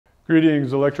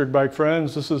Greetings, electric bike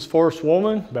friends. This is Forrest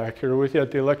Woolman back here with you at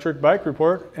the Electric Bike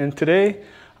Report. And today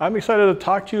I'm excited to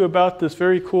talk to you about this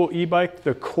very cool e-bike,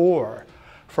 the Core,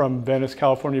 from Venice,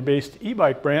 California-based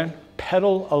e-bike brand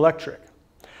Pedal Electric.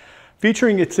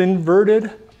 Featuring its inverted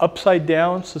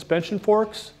upside-down suspension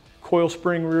forks, coil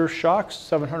spring rear shocks,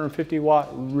 750 watt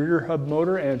rear hub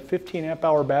motor, and 15 amp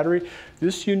hour battery,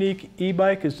 this unique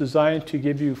e-bike is designed to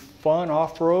give you fun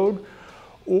off-road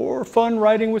or fun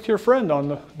riding with your friend on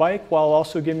the bike while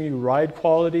also giving you ride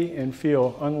quality and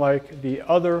feel, unlike the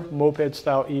other moped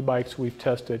style e-bikes we've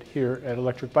tested here at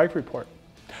Electric Bike Report.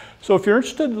 So if you're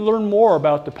interested to learn more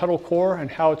about the Pedal Core and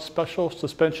how its special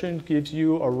suspension gives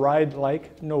you a ride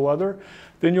like no other,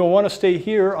 then you'll want to stay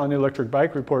here on the Electric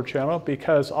Bike Report channel,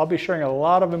 because I'll be sharing a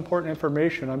lot of important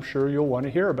information I'm sure you'll want to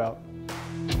hear about.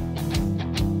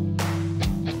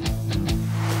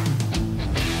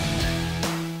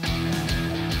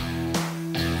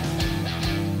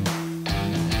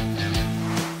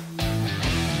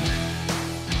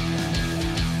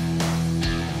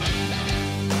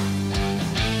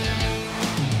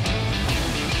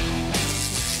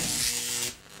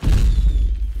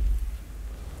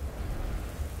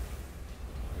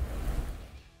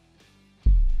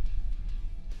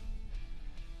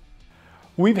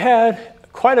 We've had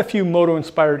quite a few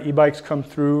moto-inspired e-bikes come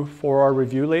through for our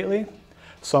review lately,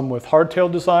 some with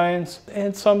hardtail designs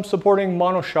and some supporting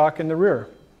monoshock in the rear.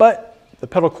 But the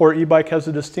Pedal Core e-bike has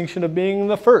the distinction of being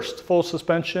the first full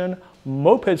suspension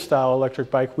moped-style electric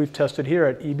bike we've tested here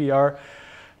at EBR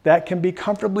that can be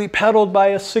comfortably pedaled by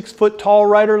a 6-foot-tall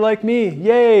rider like me.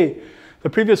 Yay!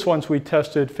 The previous ones we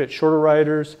tested fit shorter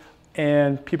riders,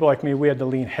 and people like me, we had to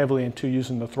lean heavily into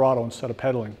using the throttle instead of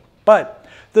pedaling. But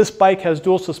this bike has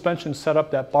dual suspension setup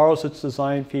that borrows its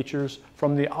design features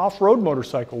from the off-road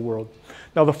motorcycle world.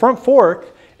 Now the front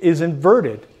fork is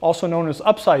inverted, also known as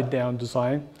upside down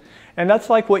design, and that's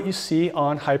like what you see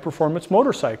on high-performance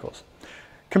motorcycles.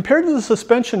 Compared to the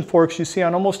suspension forks you see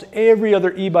on almost every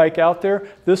other e-bike out there,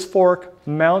 this fork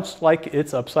mounts like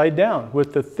it's upside down,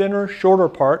 with the thinner, shorter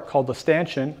part called the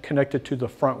stanchion connected to the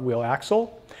front wheel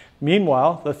axle.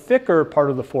 Meanwhile, the thicker part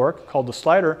of the fork, called the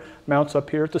slider, mounts up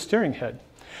here at the steering head.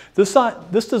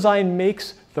 This design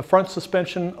makes the front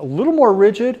suspension a little more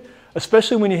rigid,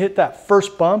 especially when you hit that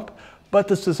first bump, but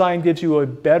this design gives you a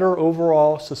better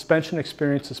overall suspension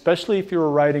experience, especially if you're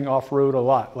riding off-road a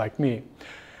lot, like me.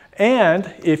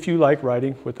 And if you like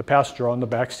riding with the passenger on the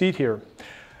back seat here.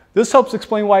 This helps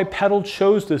explain why Pedal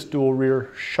chose this dual rear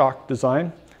shock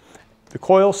design. The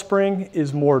coil spring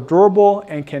is more durable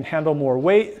and can handle more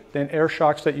weight than air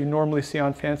shocks that you normally see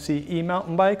on fancy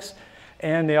e-mountain bikes,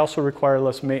 and they also require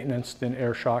less maintenance than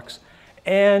air shocks.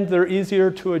 And they're easier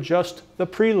to adjust the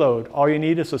preload. All you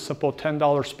need is a simple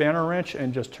 $10 spanner wrench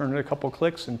and just turn it a couple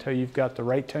clicks until you've got the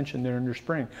right tension there in your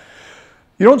spring.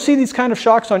 You don't see these kind of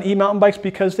shocks on e-mountain bikes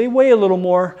because they weigh a little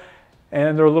more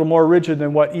and they're a little more rigid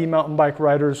than what e-mountain bike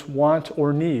riders want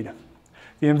or need.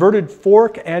 The inverted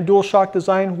fork and dual shock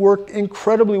design work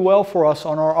incredibly well for us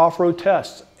on our off-road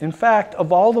tests. In fact,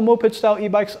 of all the moped style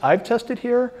e-bikes I've tested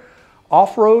here,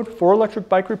 off-road for Electric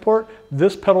Bike Report,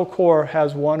 this Pedal Core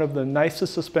has one of the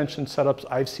nicest suspension setups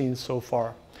I've seen so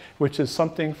far, which is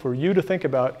something for you to think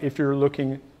about if you're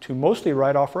looking to mostly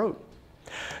ride off-road.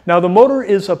 Now the motor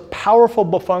is a powerful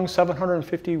Bafeng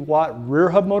 750 watt rear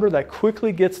hub motor that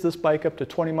quickly gets this bike up to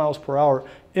 20 miles per hour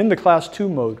in the Class 2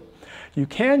 mode. You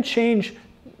can change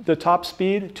the top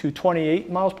speed to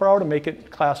 28 miles per hour to make it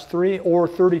Class 3 or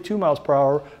 32 miles per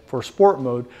hour for sport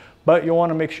mode. But you'll want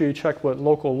to make sure you check what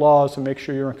local laws and make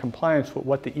sure you're in compliance with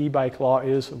what the e-bike law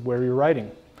is of where you're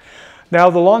riding. Now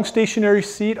the long stationary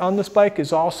seat on this bike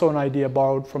is also an idea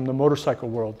borrowed from the motorcycle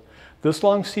world. This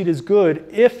long seat is good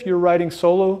if you're riding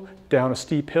solo down a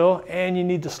steep hill and you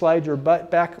need to slide your butt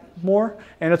back more,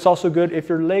 and it's also good if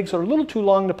your legs are a little too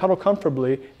long to pedal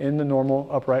comfortably in the normal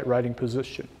upright riding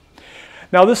position.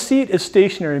 Now this seat is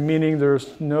stationary, meaning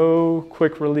there's no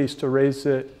quick release to raise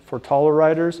it for taller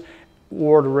riders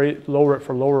or to lower it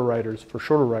for lower riders, for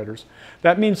shorter riders.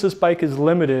 That means this bike is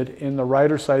limited in the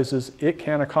rider sizes it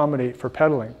can accommodate for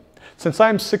pedaling. Since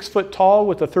I'm 6 foot tall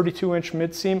with a 32-inch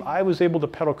mid-seam, I was able to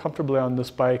pedal comfortably on this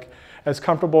bike, as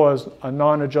comfortable as a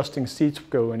non-adjusting seats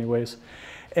go anyways.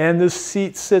 And this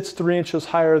seat sits 3 inches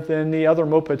higher than the other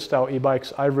moped style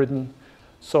e-bikes I've ridden,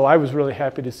 so I was really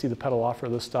happy to see the Pedal offer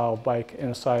this style of bike in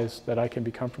a size that I can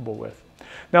be comfortable with.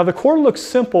 Now the Core looks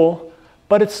simple,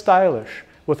 but it's stylish,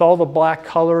 with all the black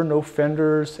color, no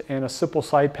fenders, and a simple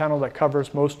side panel that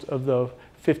covers most of the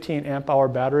 15 amp hour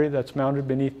battery that's mounted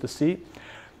beneath the seat.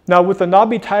 Now with the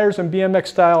knobby tires and BMX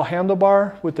style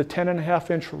handlebar with the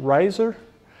 10.5-inch riser,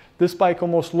 this bike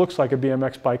almost looks like a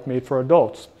BMX bike made for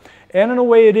adults. And in a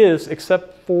way it is,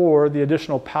 except for the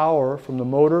additional power from the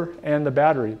motor and the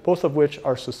battery, both of which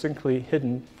are succinctly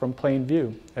hidden from plain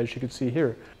view, as you can see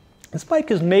here. This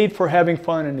bike is made for having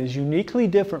fun and is uniquely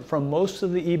different from most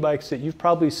of the e-bikes that you've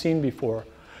probably seen before.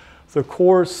 The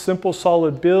core's simple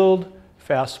solid build,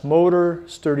 fast motor,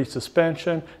 sturdy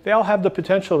suspension, they all have the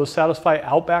potential to satisfy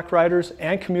outback riders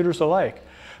and commuters alike.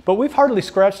 But we've hardly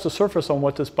scratched the surface on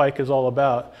what this bike is all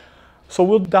about. So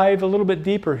we'll dive a little bit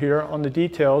deeper here on the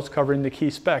details, covering the key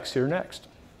specs here next.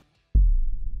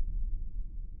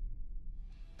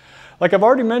 Like I've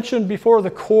already mentioned before,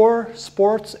 the core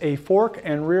sports a fork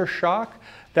and rear shock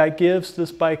that gives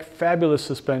this bike fabulous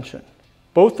suspension.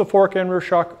 Both the fork and rear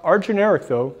shock are generic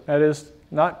though, that is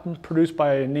not produced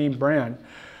by a name brand,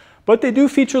 but they do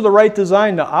feature the right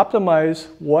design to optimize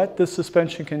what the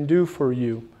suspension can do for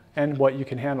you and what you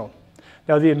can handle.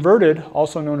 Now the inverted,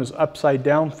 also known as upside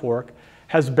down fork,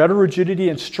 has better rigidity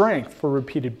and strength for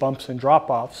repeated bumps and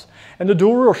drop-offs, and the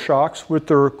dual rear shocks with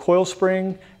their coil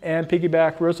spring and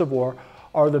piggyback reservoir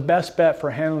are the best bet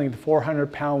for handling the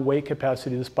 400-pound weight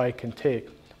capacity this bike can take,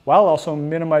 while also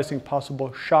minimizing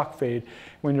possible shock fade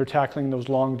when you're tackling those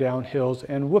long downhills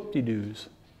and whoop-de-doos.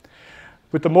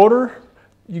 With the motor,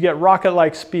 you get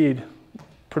rocket-like speed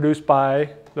produced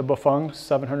by the Bafeng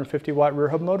 750-watt rear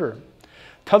hub motor.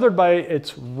 Tethered by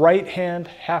its right-hand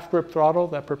half-grip throttle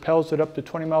that propels it up to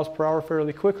 20 miles per hour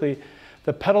fairly quickly,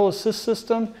 the pedal assist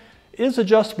system is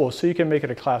adjustable, so you can make it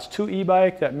a Class 2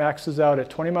 e-bike that maxes out at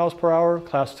 20 miles per hour,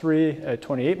 Class 3 at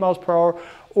 28 miles per hour,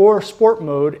 or Sport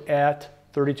mode at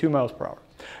 32 miles per hour.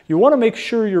 You want to make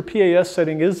sure your PAS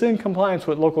setting is in compliance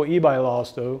with local e-bike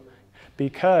laws though,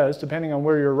 because depending on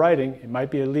where you're riding, it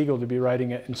might be illegal to be riding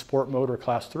it in Sport mode or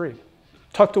Class 3.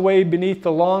 Tucked away beneath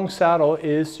the long saddle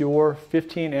is your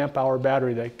 15 amp hour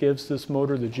battery that gives this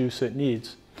motor the juice it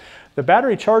needs. The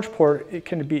battery charge port, it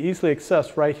can be easily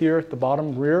accessed right here at the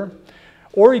bottom rear,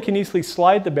 or you can easily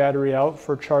slide the battery out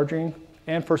for charging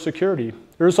and for security.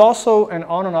 There's also an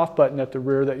on and off button at the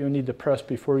rear that you'll need to press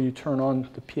before you turn on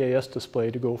the PAS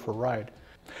display to go for a ride.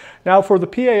 Now for the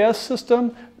PAS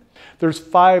system, there's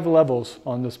 5 levels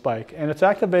on this bike, and it's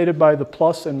activated by the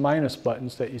plus and minus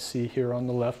buttons that you see here on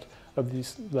the left of the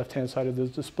left-hand side of the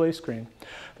display screen.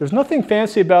 There's nothing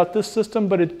fancy about this system,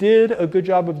 but it did a good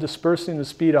job of dispersing the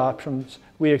speed options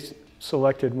we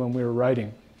selected when we were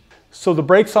riding. So the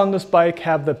brakes on this bike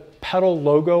have the pedal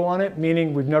logo on it,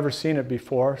 meaning we've never seen it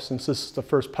before since this is the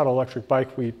first pedal electric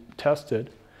bike we tested.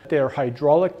 They are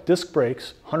hydraulic disc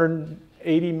brakes,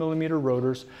 180 millimeter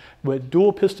rotors with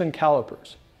dual piston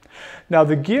calipers. Now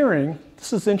the gearing,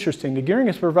 this is interesting, the gearing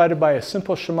is provided by a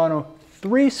simple Shimano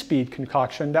 3-speed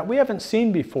concoction that we haven't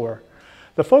seen before.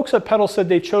 The folks at Pedal said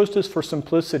they chose this for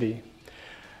simplicity.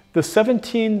 The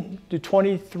 17 to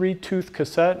 23 tooth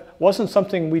cassette wasn't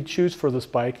something we'd choose for this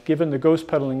bike, given the ghost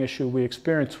pedaling issue we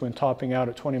experienced when topping out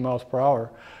at 20 miles per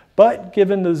hour. But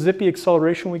given the zippy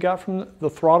acceleration we got from the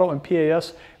throttle and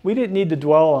PAS, we didn't need to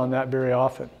dwell on that very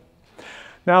often.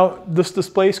 Now, this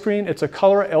display screen, it's a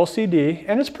color LCD,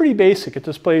 and it's pretty basic. It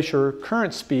displays your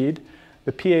current speed,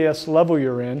 the PAS level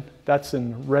you're in, that's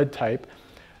in red type,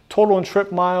 total and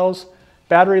trip miles,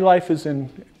 battery life is in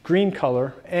green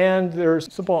color, and there's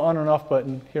a simple on and off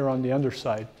button here on the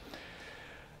underside.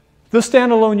 This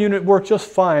standalone unit worked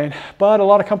just fine, but a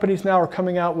lot of companies now are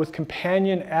coming out with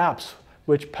companion apps,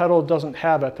 which Pedal doesn't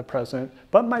have at the present,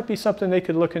 but might be something they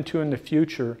could look into in the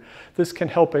future. This can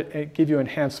help it give you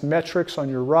enhanced metrics on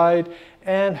your ride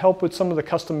and help with some of the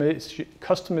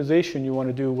customization you want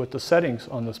to do with the settings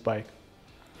on this bike.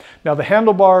 Now the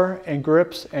handlebar and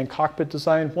grips and cockpit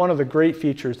design, one of the great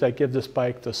features that give this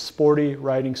bike the sporty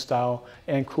riding style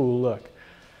and cool look.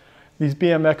 These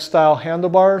BMX style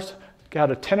handlebars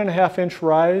got a 10.5-inch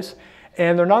rise,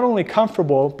 and they're not only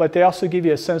comfortable, but they also give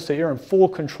you a sense that you're in full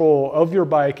control of your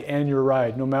bike and your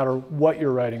ride, no matter what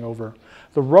you're riding over.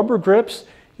 The rubber grips,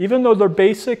 even though they're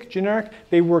basic, generic,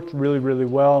 they worked really, really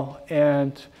well.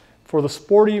 And for the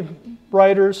sporty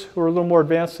riders who are a little more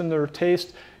advanced in their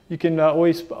taste, you can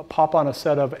always pop on a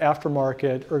set of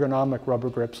aftermarket ergonomic rubber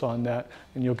grips on that,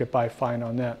 and you'll get by fine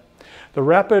on that. The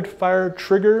rapid fire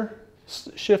trigger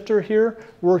shifter here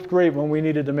worked great when we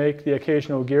needed to make the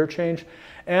occasional gear change,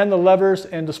 and the levers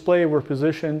and display were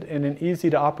positioned in an easy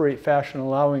to operate fashion,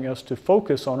 allowing us to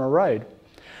focus on our ride.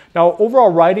 Now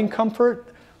overall riding comfort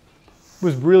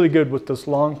was really good with this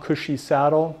long cushy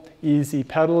saddle, easy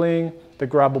pedaling, the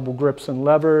grabbable grips and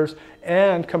levers,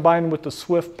 and combined with the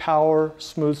swift power,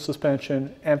 smooth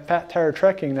suspension, and fat tire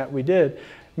trekking that we did,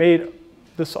 made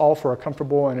this all for a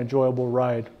comfortable and enjoyable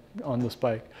ride on this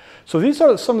bike. So these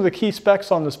are some of the key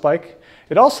specs on this bike.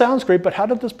 It all sounds great, but how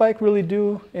did this bike really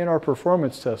do in our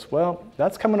performance test? Well,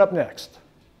 that's coming up next.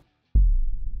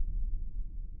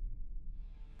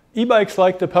 E-bikes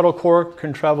like the pedal core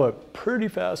can travel at pretty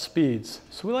fast speeds,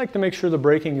 so we like to make sure the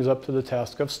braking is up to the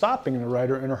task of stopping the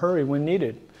rider in a hurry when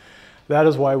needed. That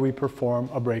is why we perform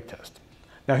a brake test.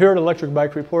 Now here at Electric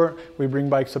Bike Report, we bring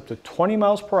bikes up to 20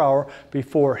 miles per hour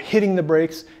before hitting the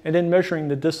brakes and then measuring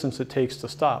the distance it takes to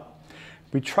stop.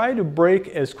 We try to brake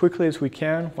as quickly as we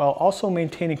can while also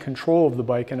maintaining control of the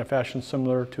bike in a fashion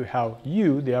similar to how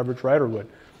you, the average rider, would.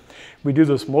 We do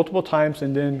this multiple times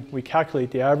and then we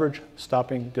calculate the average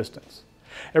stopping distance.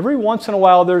 Every once in a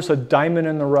while there's a diamond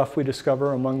in the rough we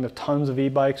discover among the tons of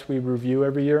e-bikes we review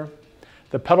every year.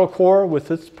 The pedal core with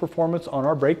its performance on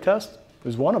our brake test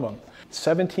is one of them,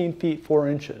 17 feet 4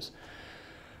 inches.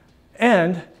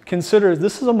 And consider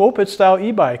this is a moped style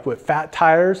e-bike with fat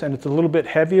tires and it's a little bit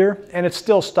heavier and it's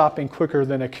still stopping quicker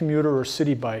than a commuter or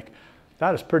city bike.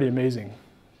 That is pretty amazing.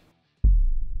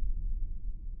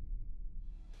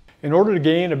 In order to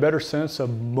gain a better sense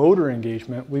of motor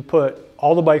engagement, we put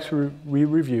all the bikes we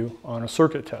review on a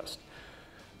circuit test.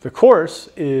 The course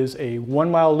is a 1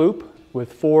 mile loop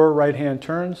with 4 right-hand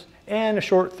turns and a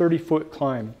short 30-foot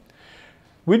climb.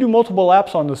 We do multiple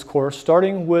laps on this course,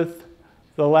 starting with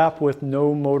the lap with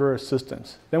no motor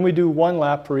assistance. Then we do 1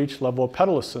 lap for each level of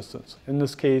pedal assistance, in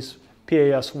this case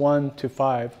PAS 1 to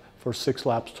 5 for 6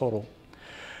 laps total.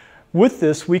 With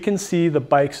this, we can see the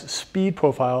bike's speed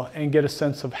profile and get a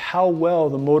sense of how well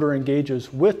the motor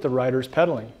engages with the rider's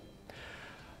pedaling.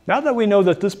 Now that we know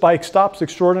that this bike stops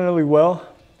extraordinarily well,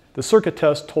 the circuit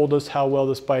test told us how well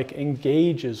this bike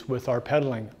engages with our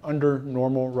pedaling under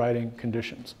normal riding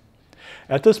conditions.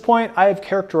 At this point, I have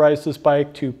characterized this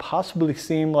bike to possibly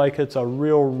seem like it's a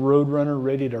real road runner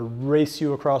ready to race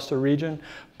you across the region,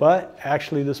 but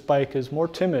actually this bike is more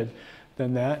timid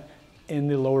than that in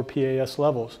the lower PAS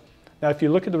levels. Now, if you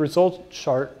look at the results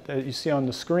chart that you see on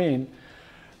the screen,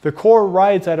 the core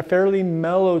rides at a fairly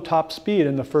mellow top speed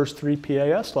in the first 3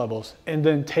 PAS levels and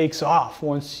then takes off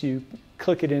once you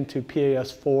click it into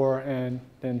PAS 4 and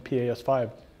then PAS 5.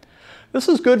 This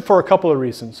is good for a couple of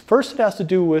reasons. First, it has to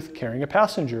do with carrying a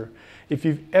passenger. If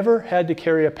you've ever had to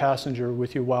carry a passenger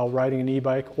with you while riding an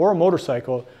e-bike or a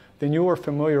motorcycle, then you are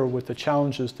familiar with the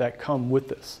challenges that come with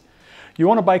this. You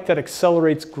want a bike that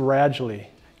accelerates gradually.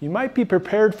 You might be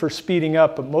prepared for speeding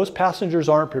up, but most passengers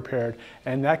aren't prepared,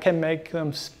 and that can make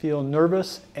them feel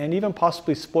nervous and even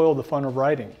possibly spoil the fun of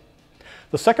riding.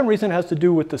 The second reason has to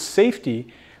do with the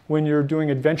safety when you're doing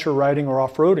adventure riding or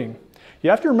off-roading. You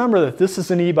have to remember that this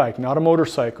is an e-bike, not a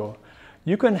motorcycle.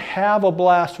 You can have a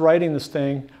blast riding this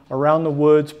thing around the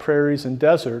woods, prairies, and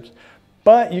deserts,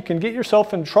 but you can get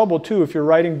yourself in trouble too if you're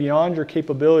riding beyond your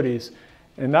capabilities,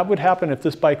 and that would happen if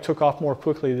this bike took off more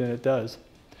quickly than it does.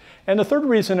 And the third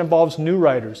reason involves new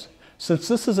riders. Since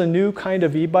this is a new kind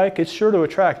of e-bike, it's sure to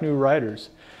attract new riders.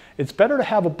 It's better to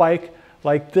have a bike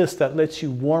like this that lets you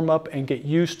warm up and get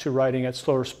used to riding at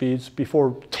slower speeds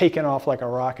before taking off like a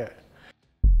rocket.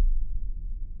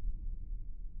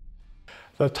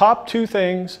 The top 2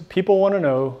 things people want to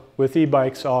know with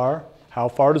e-bikes are how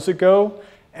far does it go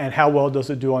and how well does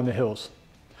it do on the hills.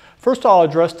 First, I'll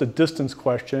address the distance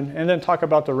question and then talk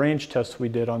about the range tests we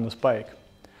did on this bike.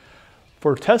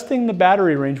 For testing the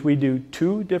battery range, we do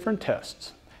 2 different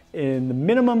tests. In the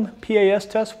minimum PAS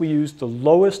test, we use the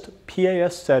lowest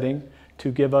PAS setting to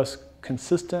give us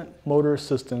consistent motor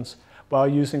assistance while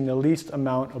using the least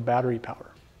amount of battery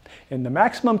power. In the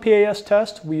maximum PAS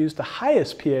test, we use the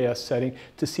highest PAS setting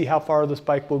to see how far this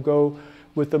bike will go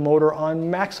with the motor on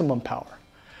maximum power.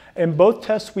 In both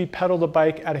tests, we pedal the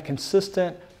bike at a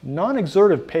consistent,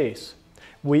 non-exertive pace.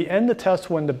 We end the test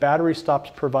when the battery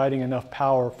stops providing enough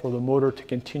power for the motor to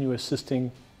continue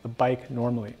assisting the bike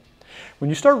normally. When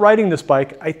you start riding this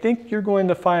bike, I think you're going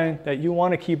to find that you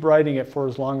want to keep riding it for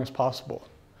as long as possible.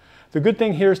 The good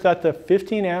thing here is that the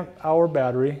 15 amp hour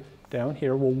battery down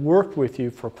here will work with you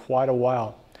for quite a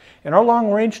while. In our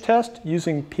long range test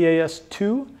using PAS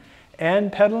 2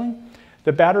 and pedaling,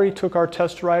 the battery took our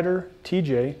test rider,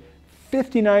 TJ,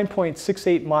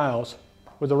 59.68 miles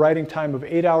with a riding time of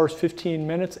 8 hours 15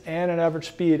 minutes and an average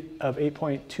speed of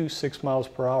 8.26 miles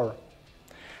per hour.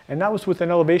 And that was with an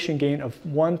elevation gain of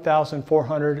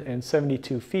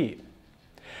 1,472 feet.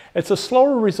 It's a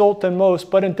slower result than most,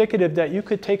 but indicative that you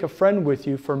could take a friend with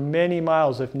you for many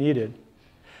miles if needed.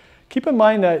 Keep in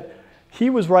mind that he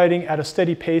was riding at a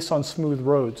steady pace on smooth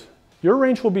roads. Your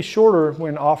range will be shorter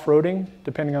when off-roading,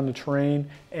 depending on the terrain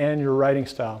and your riding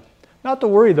style. Not to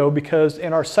worry though, because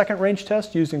in our second range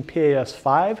test using PAS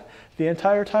 5 the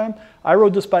entire time, I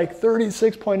rode this bike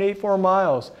 36.84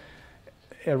 miles.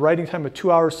 a riding time of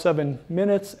 2 hours, 7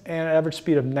 minutes, and an average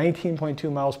speed of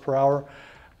 19.2 miles per hour,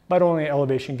 but only an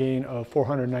elevation gain of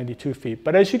 492 feet.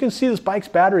 But as you can see, this bike's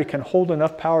battery can hold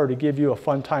enough power to give you a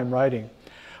fun time riding.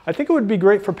 I think it would be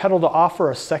great for Pedal to offer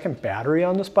a second battery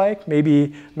on this bike,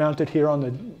 maybe mounted here on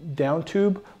the down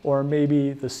tube or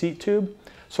maybe the seat tube,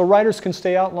 so riders can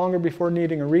stay out longer before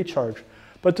needing a recharge.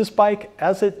 But this bike,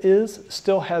 as it is,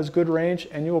 still has good range,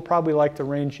 and you will probably like the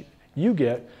range you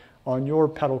get on your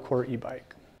pedal core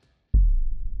e-bike.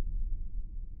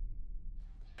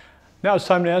 Now it's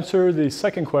time to answer the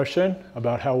second question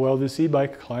about how well this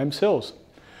e-bike climbs hills.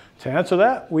 To answer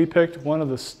that, we picked one of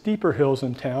the steeper hills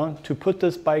in town to put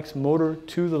this bike's motor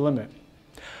to the limit.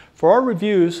 For our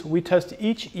reviews, we test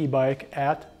each e-bike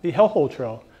at the Hellhole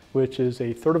Trail, which is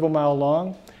a third of a mile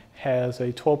long, has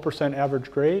a 12%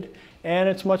 average grade, and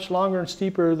it's much longer and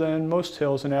steeper than most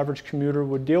hills an average commuter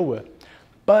would deal with.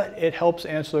 But it helps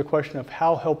answer the question of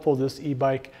how helpful this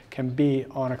e-bike can be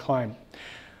on a climb.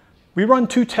 We run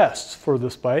two tests for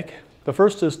this bike. The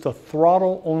first is the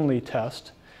throttle only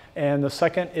test, and the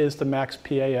second is the max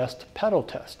PAS pedal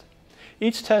test.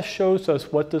 Each test shows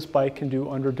us what this bike can do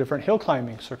under different hill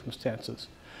climbing circumstances.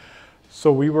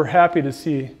 So we were happy to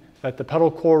see that the pedal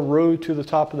core rode to the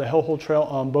top of the Hellhole Trail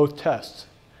on both tests,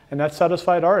 and that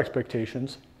satisfied our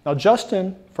expectations. Now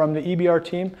Justin from the EBR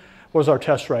team was our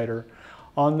test rider.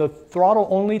 On the throttle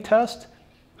only test,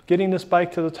 getting this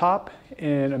bike to the top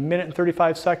in 1 minute and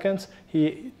 35 seconds,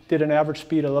 he did an average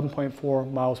speed of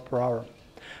 11.4 miles per hour.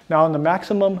 Now on the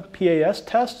maximum PAS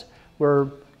test, where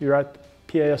you're at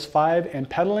PAS 5 and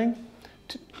pedaling,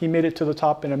 he made it to the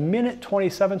top in 1 minute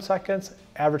 27 seconds,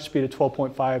 average speed of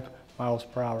 12.5 miles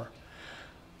per hour.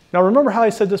 Now remember how I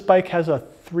said this bike has a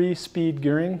 3-speed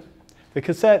gearing? The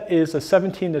cassette is a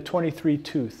 17 to 23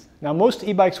 tooth. Now most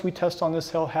e-bikes we test on this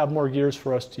hill have more gears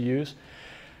for us to use.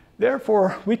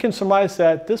 Therefore, we can surmise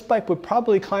that this bike would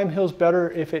probably climb hills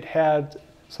better if it had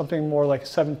something more like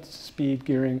 7-speed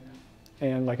gearing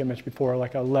and, like I mentioned before,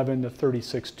 like 11 to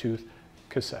 36 tooth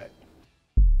cassette.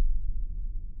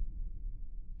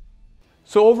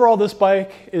 So overall, this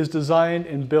bike is designed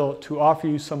and built to offer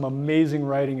you some amazing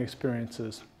riding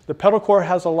experiences. The pedal core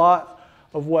has a lot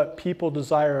of what people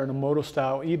desire in a moto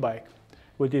style e-bike,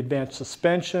 with the advanced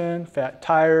suspension, fat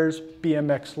tires,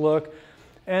 BMX look,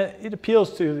 and it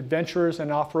appeals to adventurers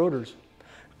and off-roaders.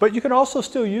 But you can also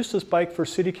still use this bike for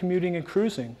city commuting and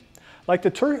cruising. Like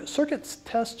the circuit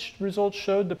test results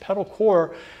showed, the pedal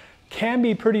core can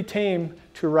be pretty tame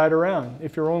to ride around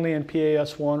if you're only in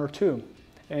PAS 1 or 2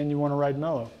 and you want to ride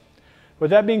mellow.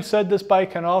 With that being said, this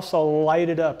bike can also light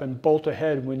it up and bolt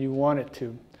ahead when you want it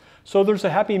to. So there's a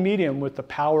happy medium with the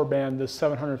power band this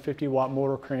 750 watt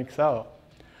motor cranks out.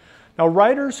 Now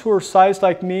riders who are sized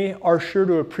like me are sure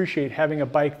to appreciate having a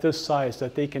bike this size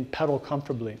that they can pedal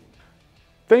comfortably.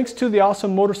 Thanks to the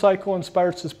awesome motorcycle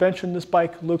inspired suspension, this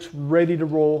bike looks ready to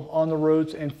roll on the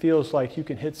roads and feels like you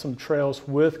can hit some trails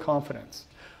with confidence.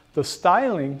 The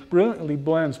styling brilliantly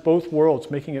blends both worlds,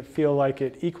 making it feel like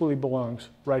it equally belongs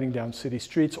riding down city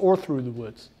streets or through the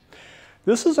woods.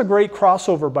 This is a great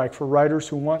crossover bike for riders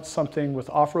who want something with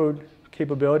off-road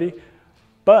capability,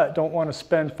 but don't want to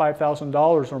spend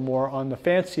 $5,000 or more on the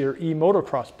fancier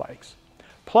e-motocross bikes.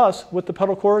 Plus, with the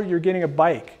pedal core, you're getting a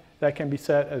bike that can be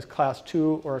set as Class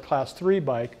 2 or a Class 3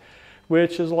 bike,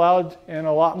 which is allowed in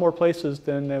a lot more places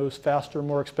than those faster,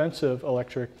 more expensive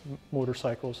electric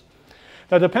motorcycles.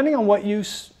 Now, depending on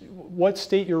what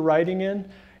state you're riding in,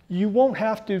 you won't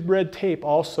have to red tape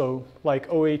also, like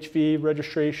OHV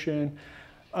registration,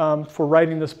 for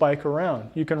riding this bike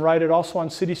around. You can ride it also on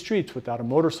city streets without a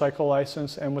motorcycle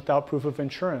license and without proof of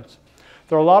insurance.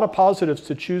 There are a lot of positives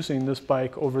to choosing this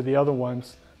bike over the other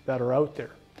ones that are out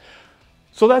there.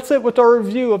 So that's it with our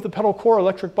review of the pedal core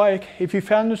electric bike. If you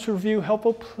found this review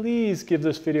helpful, please give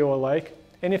this video a like.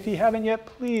 And if you haven't yet,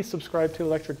 please subscribe to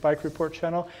Electric Bike Report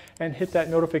channel and hit that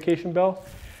notification bell.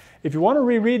 If you want to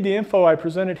reread the info I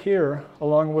presented here,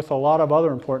 along with a lot of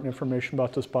other important information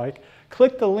about this bike,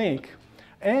 click the link.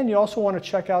 And you also want to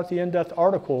check out the in-depth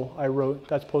article I wrote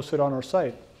that's posted on our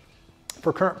site.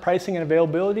 For current pricing and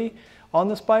availability on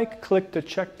this bike, click the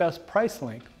Check Best Price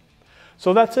link.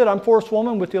 So that's it. I'm Forrest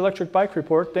Woolman with the Electric Bike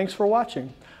Report. Thanks for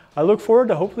watching. I look forward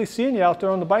to hopefully seeing you out there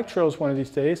on the bike trails one of these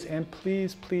days. And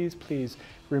please, please, please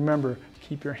remember,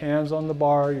 keep your hands on the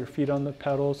bar, your feet on the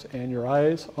pedals, and your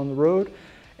eyes on the road.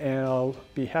 And I'll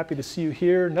be happy to see you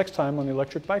here next time on the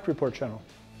Electric Bike Report channel.